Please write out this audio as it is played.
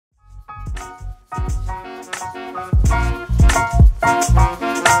And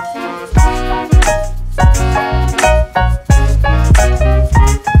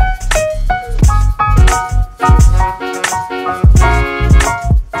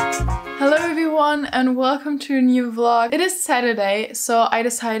welcome to a new vlog. It is Saturday, so I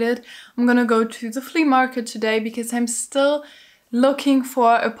decided I'm gonna go to the flea market today because I'm still looking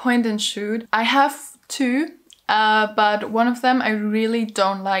for a point and shoot. I have two, but one of them I really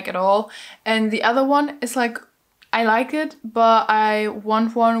don't like at all, and the other one is like, I like it, but I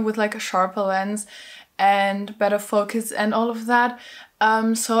want one with like a sharper lens and better focus and all of that.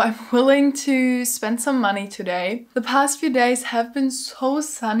 So I'm willing to spend some money today. The past few days have been so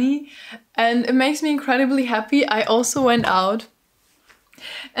sunny and it makes me incredibly happy. I also went out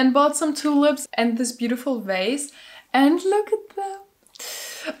and bought some tulips and this beautiful vase, and look at them.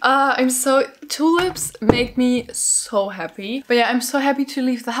 Tulips make me so happy. But yeah, I'm so happy to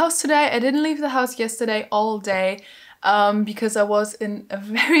leave the house today. I didn't leave the house yesterday all day. Because I was in a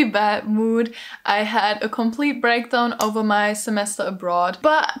very bad mood. I had a complete breakdown over my semester abroad.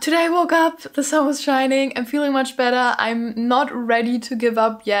 But today I woke up, the sun was shining, I'm feeling much better. I'm not ready to give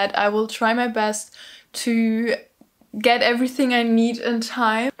up yet. I will try my best to get everything I need in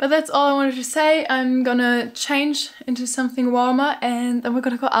time. But that's all I wanted to say. I'm gonna change into something warmer and then we're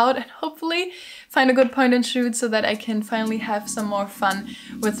gonna go out and hopefully find a good point and shoot so that I can finally have some more fun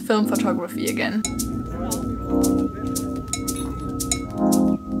with film photography again.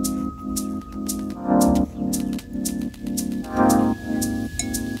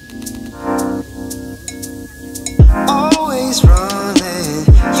 Always running,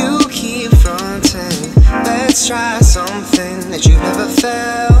 you keep fronting. Let's try something that you never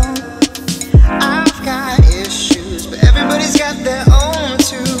felt. I've got issues, but everybody's got their own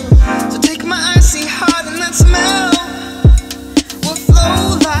too. So take my icy heart and let's melt. We'll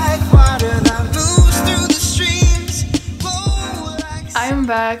flow like water that moves through the streams. I'm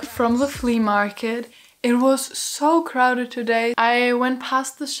back from the flea market. It was so crowded today. I went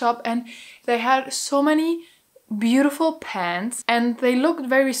past the shop and they had so many beautiful pants and they looked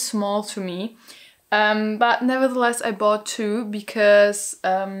very small to me. But nevertheless I bought two because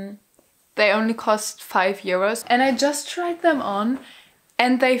they only cost €5. And I just tried them on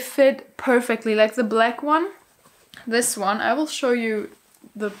and they fit perfectly. Like the black one, this one, I will show you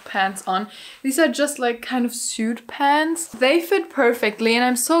the pants on. These are just like kind of suit pants. They fit perfectly and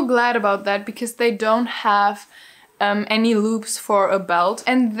I'm so glad about that because they don't have any loops for a belt.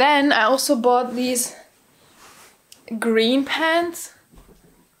 And then I also bought these green pants.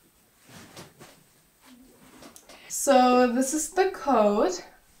 So this is the coat.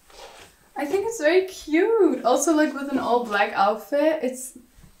 I think it's very cute. Also like with an all black outfit. It's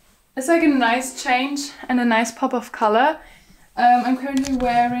like a nice change and a nice pop of color. I'm currently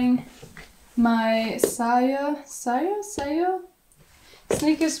wearing my saya sneakers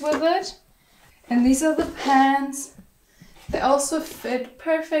with it. And these are the pants. They also fit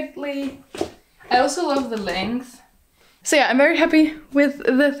perfectly. I also love the length. So yeah, I'm very happy with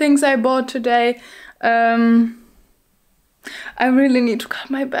the things I bought today. I really need to cut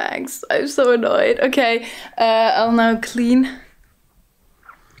my bags. I'm so annoyed. Okay, I'll now clean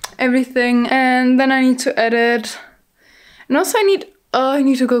everything and then I need to edit. And also I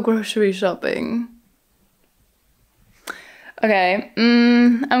need to go grocery shopping. Okay,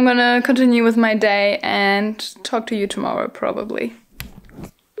 I'm gonna continue with my day and talk to you tomorrow probably.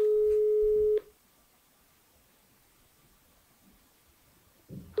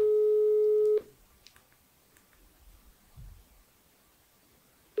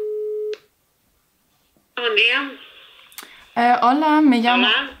 Buen día. Hola, me llamo...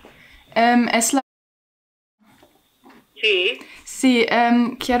 Hola. es la... Sí. Sí,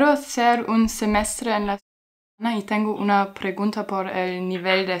 quiero hacer un semestre en la semana y tengo una pregunta por el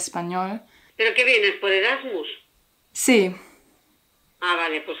nivel de español. ¿Pero qué vienes, por Erasmus? Sí. Ah,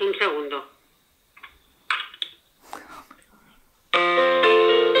 vale, pues un segundo.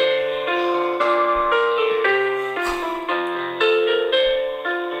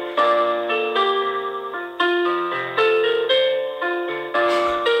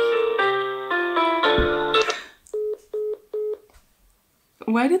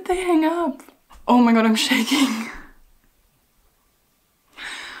 Why did they hang up? Oh my god, I'm shaking.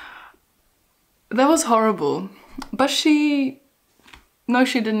 That was horrible. But no,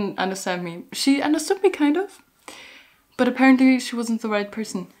 she didn't understand me. She understood me kind of. But apparently she wasn't the right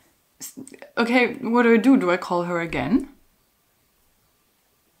person. Okay, what do? Do I call her again?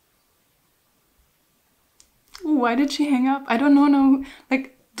 Why did she hang up? I don't know, no.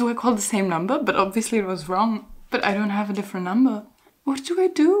 Like, do I call the same number? But obviously it was wrong. But I don't have a different number. What do I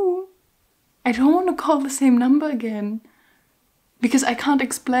do? I don't want to call the same number again. Because I can't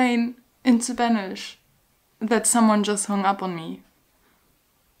explain in Spanish that someone just hung up on me.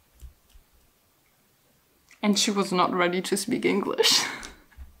 And she was not ready to speak English.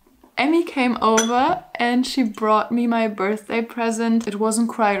 Emmy came over and she brought me my birthday present. It wasn't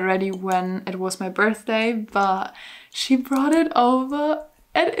quite ready when it was my birthday, but she brought it over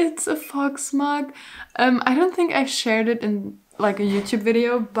and it's a fox mug. I don't think I've shared it in like a YouTube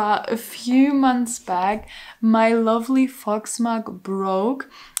video, but a few months back my lovely fox mug broke.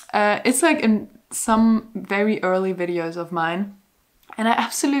 It's like in some very early videos of mine. And I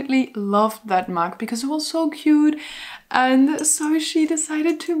absolutely loved that mug because it was so cute. And so she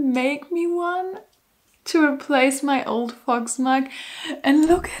decided to make me one to replace my old fox mug. And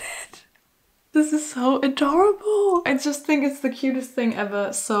look at it! This is so adorable! I just think it's the cutest thing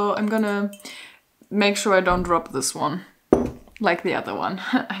ever. So I'm gonna make sure I don't drop this one like the other one.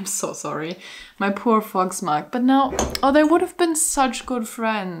 I'm so sorry. My poor fox mug. But now, oh, they would have been such good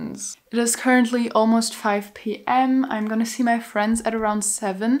friends. It is currently almost 5 p.m. I'm gonna see my friends at around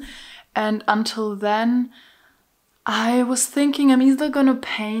 7. And until then, I was thinking I'm either gonna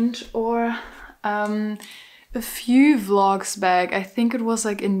paint or a few vlogs back, I think it was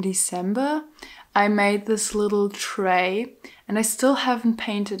like in December, I made this little tray and I still haven't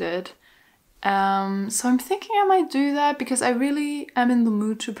painted it. So I'm thinking I might do that because I really am in the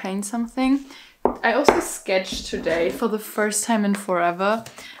mood to paint something. I also sketched today for the first time in forever.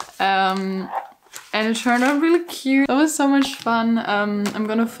 And it turned out really cute. That was so much fun. I'm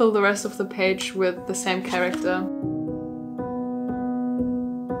gonna fill the rest of the page with the same character.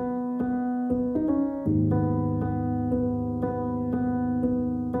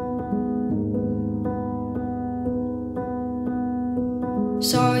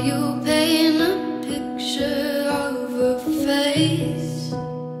 Saw you paint a picture of a face,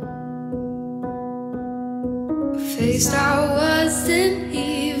 a face that wasn't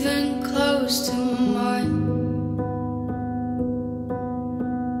even close to mine.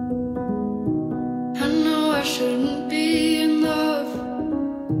 I know I shouldn't be in love,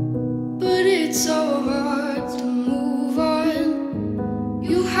 but it's so hard to move on.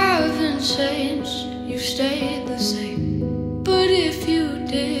 You haven't changed, you stayed the same. But if you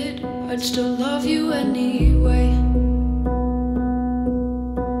did, I'd still love you anyway.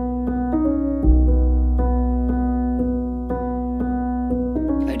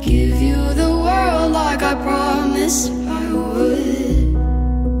 I'd give you the world like I promised I would,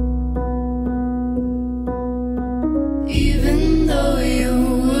 even though you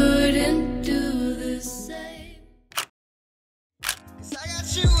wouldn't do the same. 'Cause I got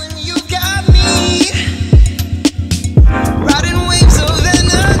you and you got me, riding waves of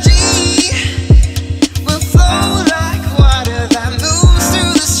energy. We'll flow like water that moves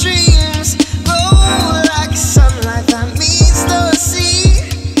through the streams, glow like sunlight that meets the sea.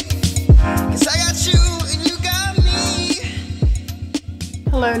 'Cause I got you and you got me.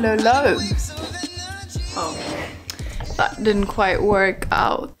 Hello, hello, hello. Oh, that didn't quite work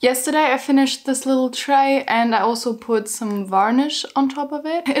out. Yesterday I finished this little tray and I also put some varnish on top of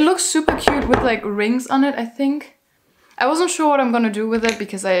it. It looks super cute with like rings on it, I think. I wasn't sure what I'm gonna do with it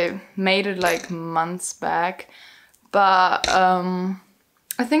because I made it like months back, but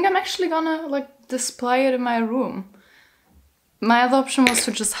I think I'm actually gonna like display it in my room. My other option was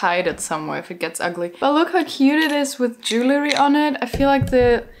to just hide it somewhere if it gets ugly. But look how cute it is with jewelry on it. I feel like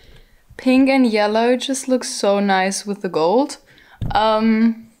the pink and yellow just looks so nice with the gold.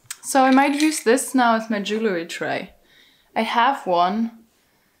 So I might use this now as my jewelry tray. I have one.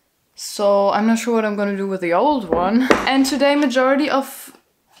 So I'm not sure what I'm gonna do with the old one. And today, majority of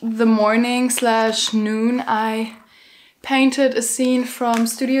the morning / noon, I painted a scene from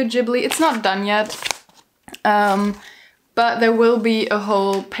Studio Ghibli. It's not done yet, but there will be a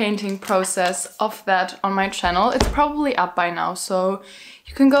whole painting process of that on my channel. It's probably up by now, so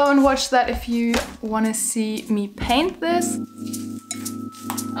you can go and watch that if you want to see me paint this.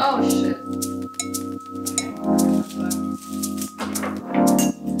 Oh shit.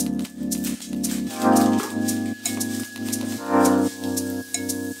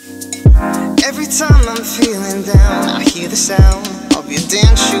 Every time I'm feeling down, I hear the sound of your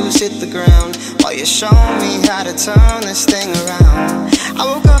dance shoes hit the ground while you're showing me how to turn this thing around. I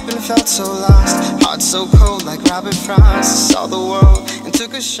woke up and felt so lost, heart so cold like Robert Frost. Saw the world and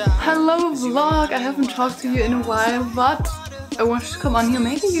took a shot. Hello vlog, I haven't talked to you in a while, but I wanted to come on here.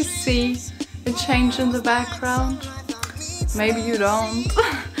 Maybe you see a change in the background, maybe you don't.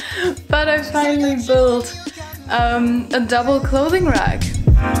 But I finally built a double clothing rack.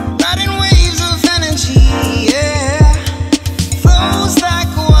 Riding waves of energy, yeah, flows like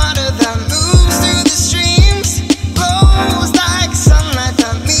water that moves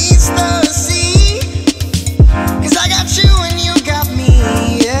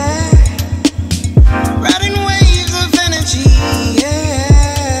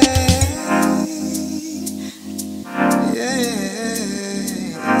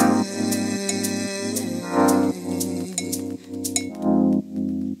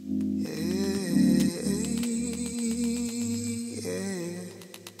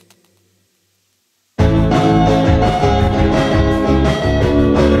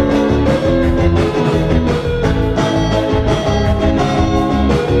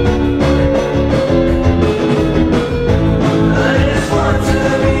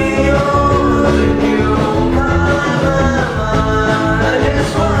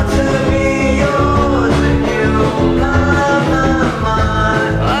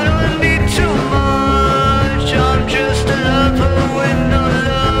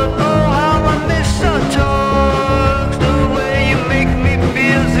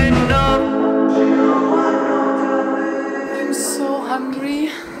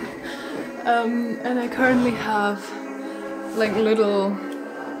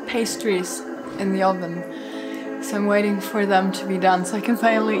little pastries in the oven. So I'm waiting for them to be done so I can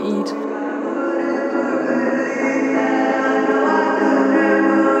finally eat.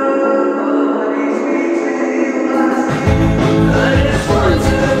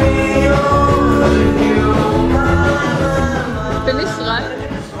 Bin ich dran?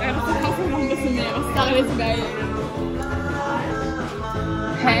 Ja, das verkaufen noch ein bisschen mehr. Was ist daran jetzt geil?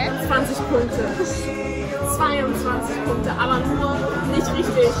 Hä? 20 Punkte. 22 Punkte, aber nur nicht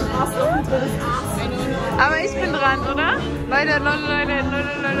richtig. Du hast noch ein drittes Ass. Aber ich bin dran, oder? Leute, Leute.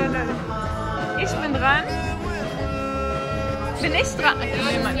 Ich bin dran. Bin ich dran?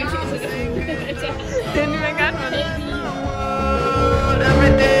 Den wir gar nicht.